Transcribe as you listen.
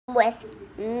with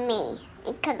me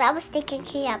because I was taking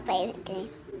care of everything.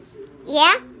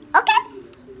 Yeah? Okay.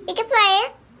 You can play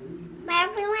it.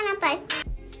 Wherever you want to play.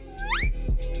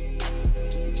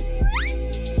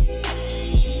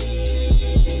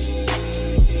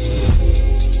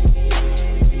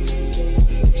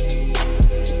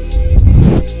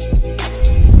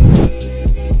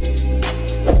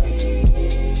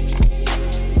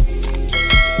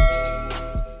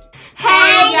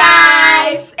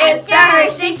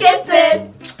 Hershey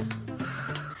Kisses.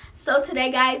 So today,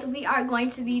 guys, we are going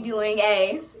to be doing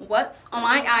a what's on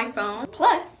my iPhone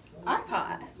plus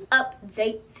iPod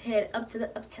updated up to.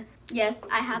 Yes,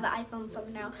 I have an iPhone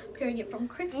 7 now. Period. From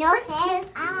Christmas. No,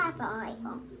 Karis, I have an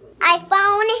iPhone.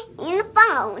 iPhone and a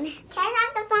phone. Karis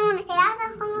has a phone. He has a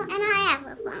phone, and I have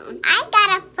a phone. I got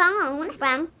a phone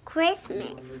from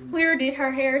Christmas. Klir did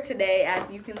her hair today,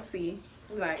 as you can see.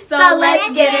 Right. So let's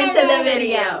get into the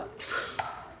video.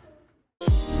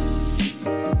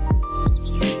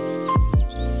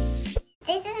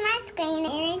 This is my screen.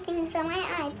 Everything's on my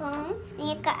iPhone. And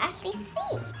you can actually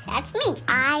see. That's me.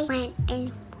 I went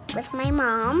in with my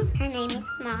mom. Her name is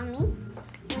Mommy.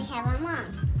 And we have a mom.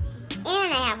 And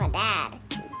I have a dad.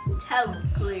 Tell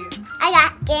Klir. I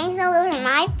got games all over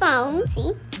my phone.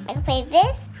 See? I can play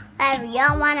this, whatever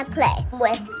y'all want to play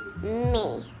with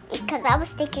me. Because I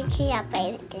was taking care of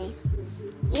everything.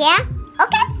 Yeah?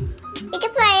 Okay. You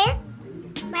can play it.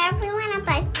 Wherever you want to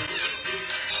play.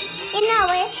 You know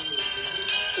it.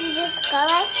 You just go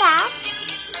like that.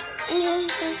 And you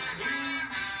just,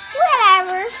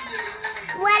 whatever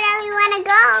you want to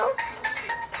go.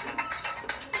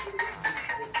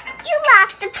 You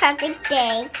lost the perfect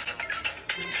day.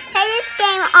 Play this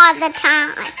game all the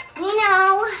time. You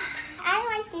know,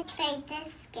 I like to play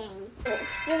this game.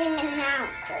 It's really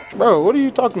maniacal. Bro, what are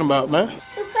you talking about, man?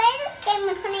 We play this game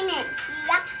in 20 minutes.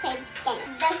 Yup, play this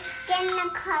game. The skin, the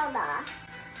color.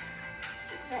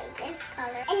 Like this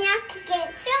color. And you could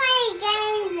get so many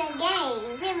games a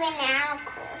game. Really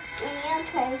maniacal. And you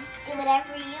could do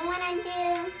whatever you want to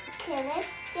do. Put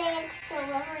lipsticks, so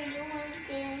whatever you want to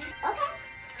do. Okay,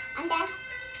 I'm done.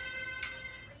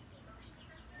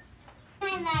 I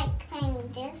like playing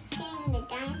this game, the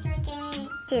dinosaur game,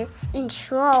 to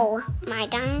control my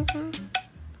dinosaur.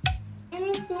 And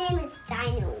his name is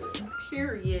Dino.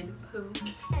 Period. Poo.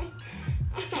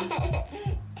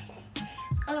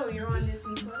 Oh, you're on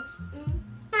Disney Plus?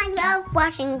 I love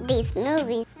watching these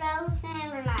movies.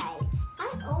 Frozen rides. I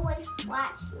always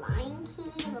watch Lion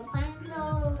King,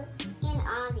 Rapunzel, and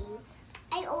all these.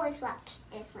 I always watch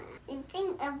this one. And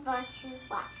think about to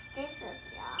watch this with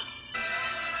y'all.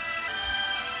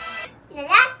 Now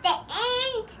that's the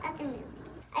end of the movie.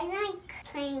 I like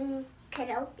playing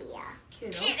Kidopia.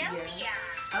 Kidopia.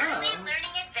 Oh. Learning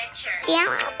adventure. Do you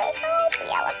want to play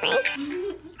Kidopia with me?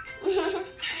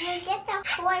 You get the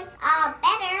horse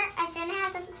better, and then it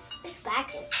has the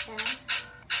scratches. So.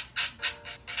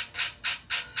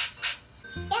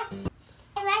 Yeah,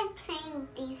 I like playing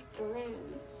these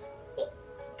balloons.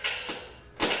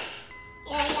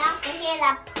 Yeah, you have to hear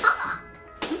that pop.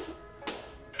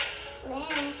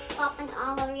 Balloons popping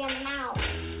all over your mouth.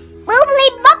 Boobly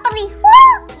boppily,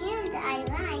 woo! And I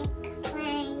like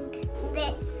playing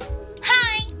this.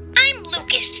 Hi, I'm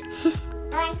Lucas. I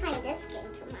like playing this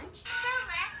game too much.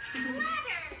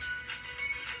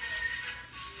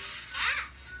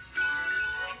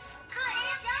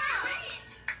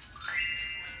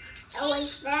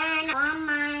 Always learn on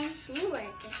my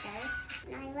keyword guitar.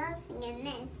 And I love singing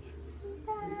this.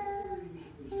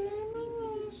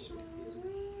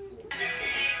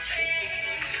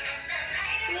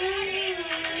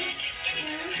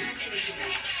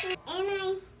 And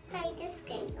I play this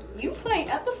game. You play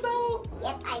episode?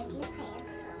 Yep, I do play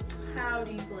episode. How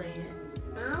do you play it?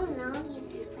 I don't know, you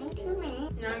just play 2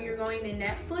 minutes. Now you're going to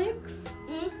Netflix?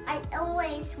 I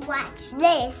always watch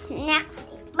this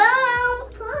Netflix.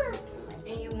 Boom!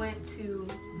 And you went to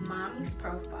Mommy's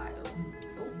profile.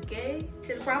 Okay.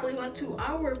 Should have probably went to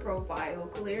our profile,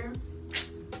 Klir.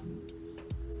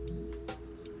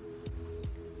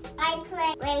 I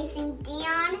play Racing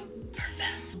Dion.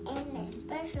 And the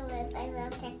specialist, I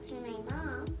love texting my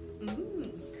mom.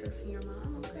 Texting your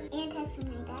mom, okay. And texting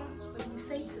my dad. What do you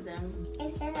say to them? I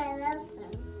said I love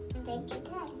them. And thank you,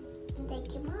 Dad. And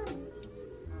thank you, Mommy.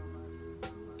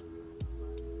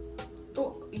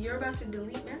 Oh, you're about to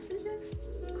delete messages?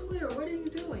 Klir, what are you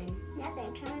doing? Nothing,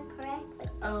 I'm trying to correct it.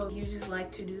 Oh, you just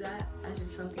like to do that? That's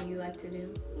just something you like to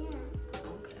do? Yeah.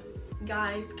 Okay.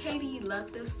 Guys, Kady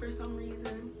left us for some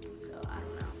reason, so I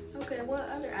don't know. Okay, what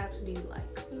other apps do you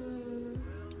like?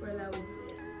 Or that was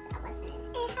it? That was it.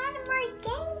 It had more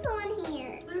games on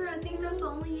here. Klir, I think that's the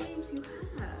only games you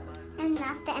have. And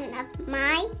that's the end of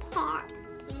my part.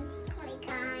 And sorry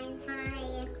guys,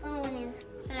 my phone is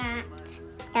flat.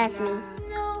 That's me.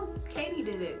 No, Kady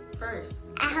did it first.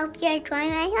 I hope you're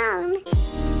enjoying my phone.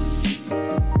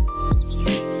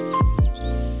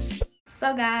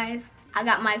 So guys, I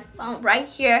got my phone right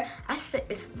here. I said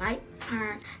it's my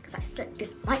turn because I said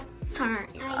it's my turn.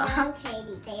 I know,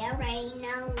 Kady. They already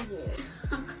know you.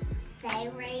 They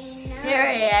already know.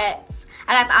 Period.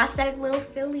 I got the aesthetic little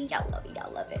Philly. Y'all love it.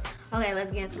 Y'all love it. Okay,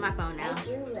 let's get into my phone now. I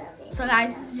do love it. So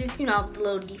guys, this is just, the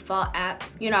little default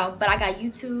apps, but I got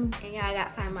YouTube and I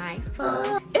got Find My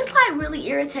Phone. It's like really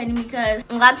irritating because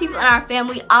a lot of people in our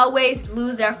family always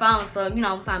lose their phones. So,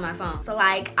 Find My Phone. So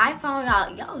like, iPhone,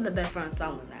 y'all are the best friends, so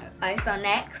I'm with that. Alright, so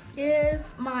next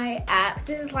is my apps.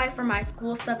 This is like for my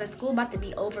school stuff, and school about to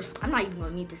be over. So I'm not even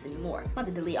gonna need this anymore. I'm about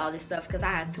to delete all this stuff because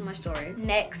I had too much storage.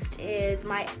 Next is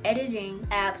my editing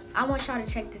apps. I want y'all to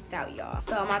check this out, y'all.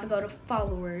 So I'm about to go to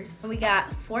followers. We got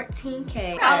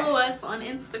 14K. Follow us on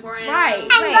Instagram. Right.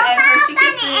 And go at follow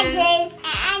hershekissisbusiness. Fun Edges.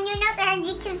 And you know the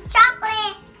Hershey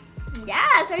chocolate.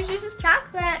 Yes, Hershey's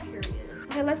chocolate. Period.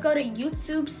 Okay, let's go to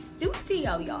YouTube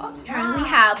Studio, y'all. Currently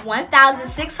have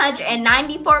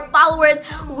 1,694 followers.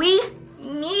 We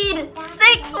need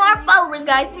 6 more followers,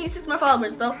 guys. We need 6 more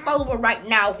followers. So follow right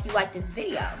now if you like this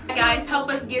video. Guys, help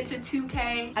us get to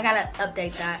 2K. I gotta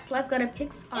update that. So let's go to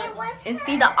PixArt was and her.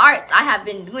 see the arts I have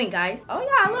been doing, guys. Oh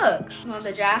yeah, look. One of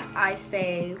the drafts I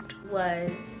saved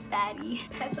was Fatty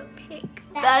Peppa Pig.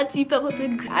 Fatty Peppa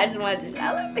Pig. I just wanted to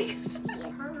show it because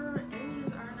Her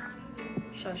edges are not even.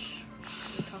 shush.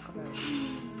 Talk about it.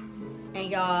 And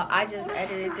y'all, I just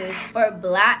edited this for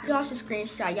black. Y'all should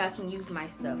screenshot. Y'all can use my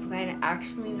stuff. Okay? And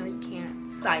actually, no, you can't.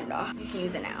 Signed off. You can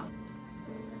use it now.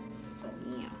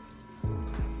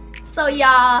 So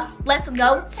y'all, let's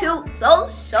go to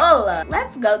social.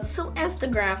 Let's go to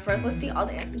Instagram first. Let's see all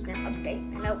the Instagram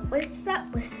updates. I know what's up,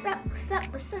 what's up, what's up,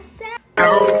 what's up.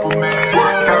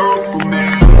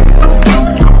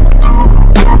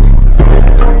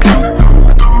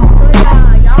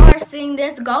 Seeing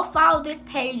this, go follow this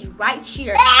page right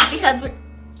here because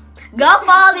go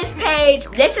follow this page.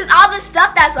 This is all the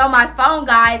stuff that's on my phone,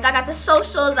 guys. I got the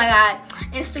socials, I got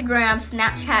Instagram,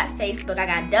 Snapchat, Facebook, I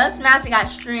got Dub Smash, I got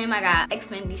Stream, I got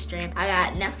Xfinity Stream, I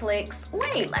got Netflix.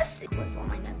 Wait, let's see what's on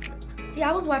my Netflix. See,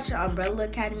 I was watching Umbrella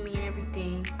Academy and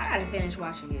everything. I gotta finish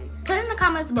watching it. Put in the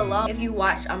comments below if you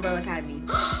watched Umbrella Academy.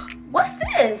 What's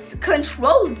this?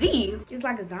 Control Z. It's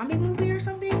like a zombie movie or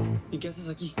something. ¿Y qué haces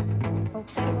aquí?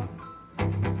 Observo.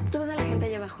 Tú ves a la gente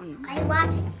allá abajo, ¿no? I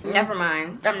watch it. Never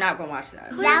mind. I'm not gonna watch that.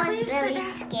 That was really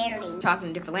scary. Talking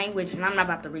a different language, and I'm not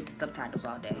about to read the subtitles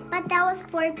all day. But that was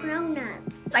for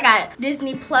grown-ups. I got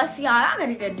Disney Plus, y'all. I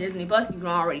gotta get Disney Plus. You don't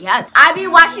already have it. I be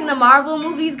watching the Marvel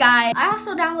movies, guys. I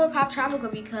also downloaded Pop Tropica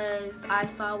because I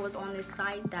saw it was on this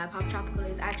site that Pop Tropica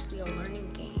is actually a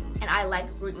learning game, and I like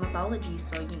Greek mythology,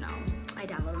 so I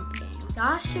downloaded the game.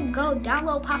 Y'all should go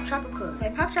download Pop Tropica.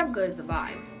 Like, Pop Tropica is the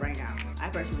vibe right now. I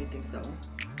personally think so.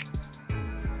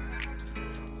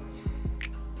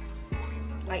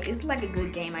 Like, it's like a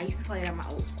good game. I used to play it at my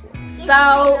old school.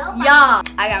 So, y'all,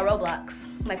 I got Roblox.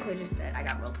 Like Klir just said, I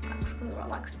got Roblox.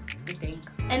 Roblox is the thing.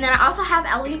 And then I also have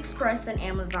AliExpress and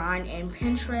Amazon and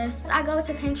Pinterest. I go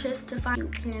to Pinterest to find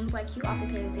cute pins, like cute outfit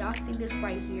pins. Y'all see this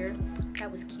right here?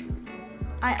 That was cute.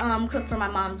 I cooked for my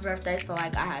mom's birthday, so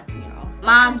like I had to,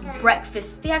 mom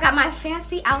breakfast. See, I got my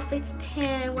fancy outfits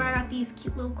pin where I got these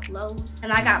cute little clothes.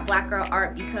 And I got black girl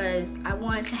art because I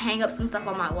wanted to hang up some stuff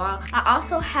on my wall. I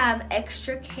also have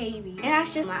extra Kady. And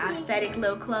that's just my aesthetic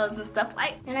little clothes and stuff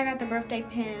like. And I got the birthday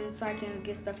pin so I can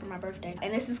get stuff for my birthday.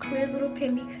 And this is Klir's little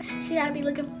pin because she gotta be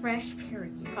looking fresh,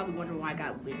 period. You probably wondering why I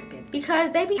got wigs pin.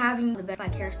 Because they be having the best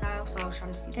like hairstyle, so I was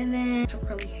trying to see. And then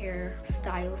curly hair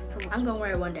styles too. I'm gonna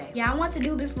wear it one day. Yeah, I want to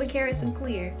do this with Karis and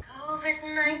Klir.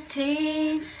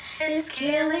 COVID-19 is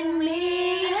killing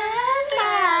me.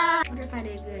 I wonder if I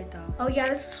did good though. Oh yeah,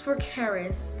 this is for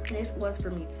Karis. And this was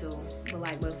for me too, but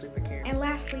like mostly for Karis. And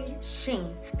lastly,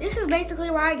 Shein. This is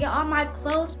basically where I get all my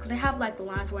clothes because they have like the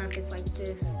lingerie and fits like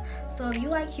this. So if you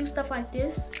like cute stuff like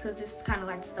this, because this is kind of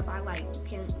like the stuff I like, you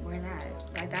can wear that.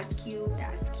 Like that's cute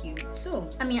too.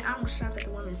 I mean, I don't shop at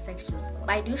the women's section, so. But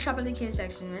I do shop at the kids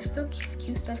section. There's still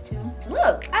cute stuff too.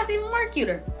 Look, that's even more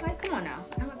cuter. Like, come on now.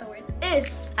 I'm about to wear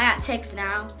this. I got text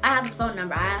now. I have a phone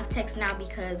number. I have text now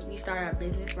because we started our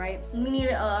business, right? We need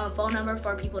a phone number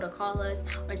for people to call us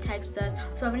or text us.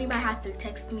 So if anybody has to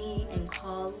text me and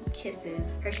call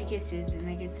Kisses, Hershey Kisses, then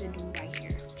they get to do right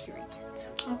here, period.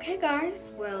 Okay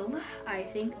guys, well, I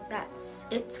think that's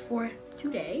it for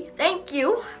today. Thank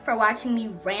you for watching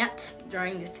me rant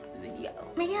during this video.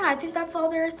 I mean, yeah, I think that's all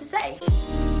there is to say.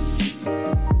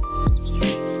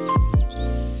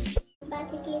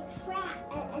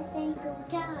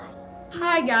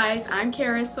 Hi guys, I'm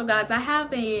Karis. So guys, I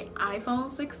have a iPhone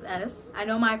 6s. I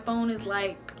know my phone is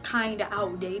like kind of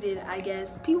outdated, I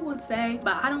guess people would say,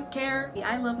 but I don't care.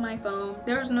 I love my phone.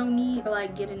 There's no need to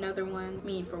like get another one.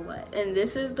 Me for what? And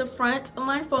this is the front of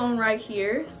my phone right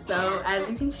here, so as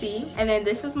you can see. And then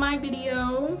this is my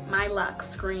video, my lock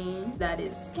screen that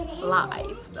is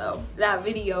live. So that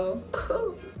video,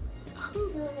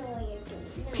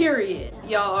 period,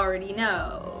 y'all already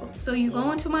know. So you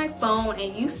go into my phone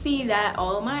and you see that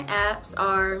all of my apps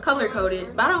are color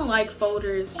coded, but I don't like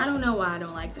folders. I don't know why I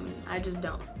don't like them. I just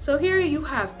don't. So here you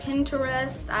have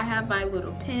Pinterest. I have my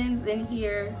little pins in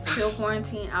here, chill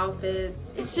quarantine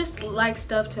outfits. It's just like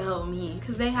stuff to help me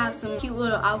because they have some cute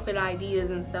little outfit ideas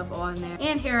and stuff on there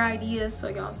and hair ideas. So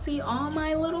y'all see all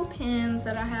my little pins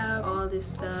that I have, all this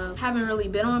stuff. Haven't really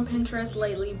been on Pinterest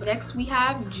lately. But next we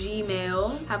have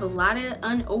Gmail. Have a lot of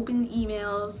unopened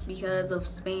emails because of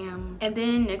spam. And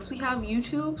then next we have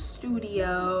YouTube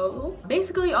Studio.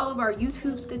 Basically all of our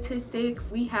YouTube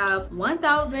statistics. We have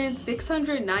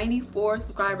 1,694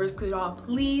 subscribers. Could y'all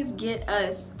please get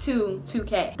us to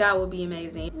 2K? That would be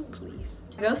amazing. Please.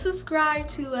 Go subscribe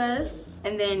to us.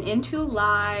 And then into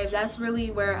live, that's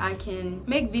really where I can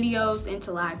make videos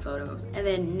into live photos. And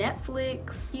then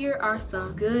Netflix, here are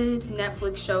some good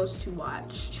Netflix shows to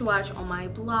watch. To watch on my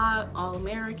blog, All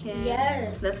American,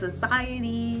 Yes. The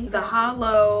Society, The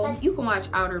Hollow. You can watch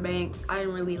Outer Banks. I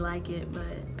didn't really like it,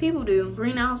 but people do.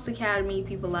 Greenhouse Academy,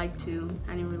 people like too.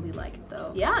 I didn't really like it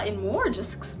though. Yeah, and more,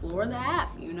 just explore the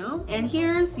app, you know? And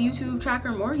here's YouTube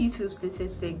Tracker, more YouTube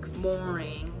statistics.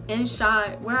 Boring.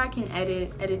 InShot, where I can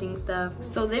editing stuff.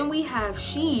 So then we have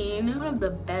Shein, one of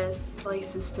the best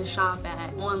places to shop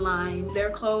at online. Their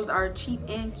clothes are cheap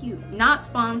and cute. Not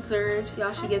sponsored.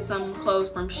 Y'all should get some clothes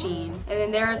from Shein. And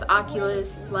then there's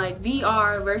Oculus, like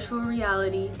VR, virtual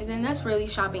reality. And then that's really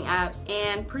shopping apps.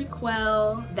 And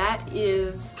Prequel, that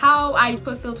is how I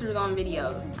put filters on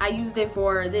videos. I used it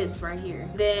for this right here.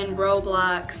 Then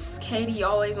Roblox, Kady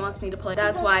always wants me to play.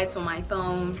 That's why it's on my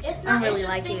phone. It's I not really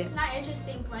like it. It's not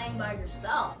interesting playing by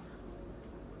yourself.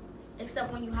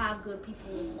 Except when you have good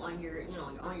people on your,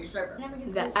 on your server.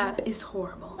 The app is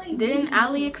horrible. Then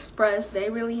AliExpress, they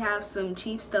really have some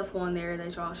cheap stuff on there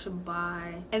that y'all should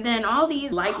buy. And then all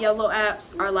these light yellow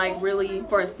apps are like really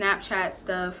for Snapchat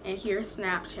stuff. And here's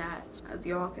Snapchat, as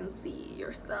y'all can see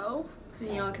yourself.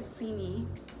 And y'all can see me.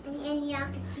 And y'all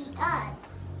can see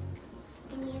us.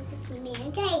 And you can see me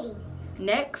and Kady.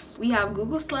 Next, we have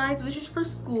Google Slides, which is for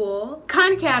school.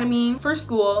 Khan Academy for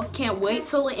school. Can't wait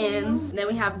till it ends. Then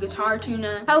we have Guitar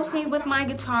Tuna. Helps me with my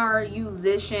guitar.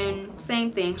 Musician.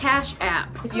 Same thing. Cash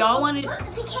App. If y'all want it,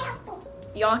 Be careful.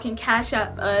 y'all can Cash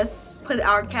App us. Put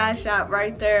our Cash App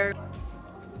right there.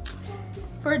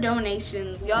 For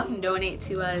donations, y'all can donate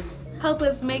to us. Help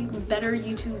us make better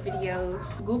YouTube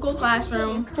videos. Google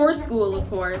Classroom for school, of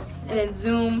course. And then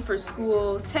Zoom for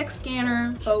school. Text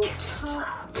Scanner. Vote.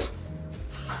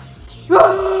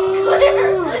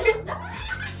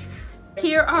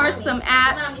 Here are some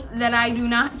apps that I do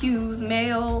not use.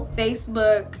 Mail,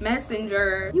 Facebook,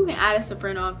 Messenger. You can add us a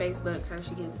friend on Facebook,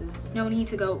 Hershey Kisses. No need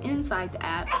to go inside the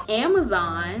app.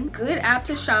 Amazon, good app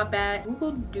to shop at.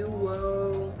 Google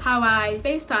Duo. How I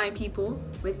FaceTime people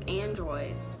with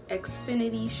Androids.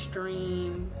 Xfinity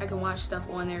Stream. I can watch stuff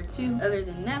on there too, other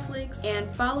than Netflix. And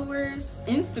followers,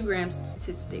 Instagram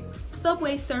statistics.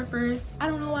 Subway Surfers. I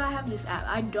don't know why I have this app.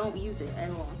 I don't use it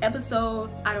at all. Episode,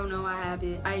 I don't know why I have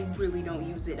it. I really don't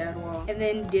use it at all. And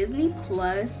then Disney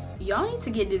Plus. Y'all need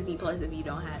to get Disney Plus if you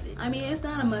don't have it. I mean, it's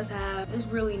not a must-have. It's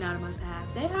really not a must-have.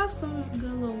 They have some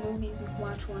good little movies you can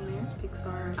watch on there.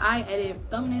 Pixar. I edit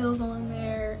thumbnails on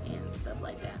there and stuff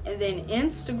like that. And then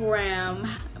Instagram,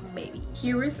 baby.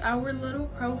 Here is our little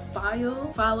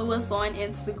profile. Follow us on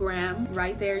Instagram.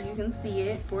 Right there, you can see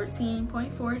it.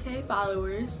 14.4K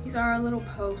followers. These are our little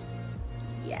posts.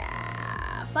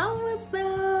 Yeah, follow us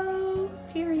though,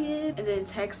 period. And then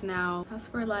Text Now, that's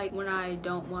for like when I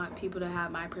don't want people to have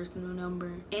my personal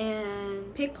number.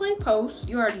 And Pick, Play, Post,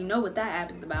 you already know what that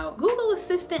app is about. Google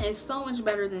Assistant is so much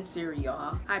better than Siri,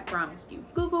 y'all, I promise you.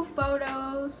 Google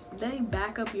Photos, they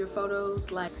back up your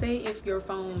photos. Like say if your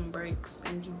phone breaks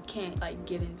and you can't like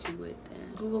get into it, then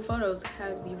Google Photos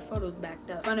has your photos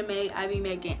backed up. Funimate, I be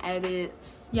making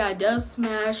edits. Yeah, Dove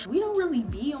Smash, we don't really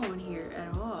be on here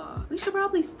at all. We should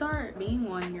probably start being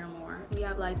on here more. We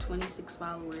have like 26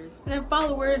 followers. And then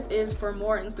followers is for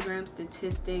more Instagram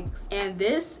statistics. And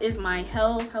this is my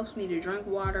health. Helps me to drink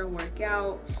water, work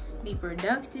out, be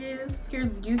productive.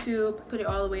 Here's YouTube. Put it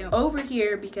all the way over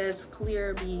here because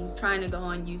Klir be trying to go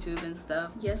on YouTube and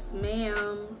stuff. Yes,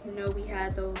 ma'am. You know we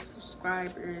had those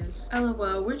subscribers.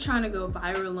 LOL, we're trying to go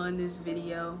viral on this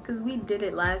video because we did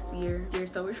it last year,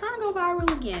 so we're trying to go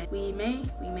viral again. We may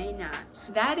not.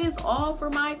 That is all for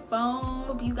my phone.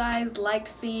 Hope you guys liked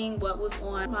seeing what was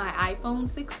on my iPhone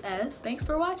 6s. Thanks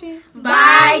for watching.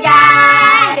 Bye,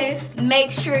 guys.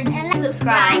 Make sure to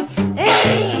subscribe.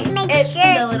 Make It's sure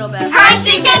the little bell.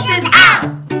 Hershey Kisses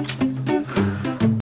out.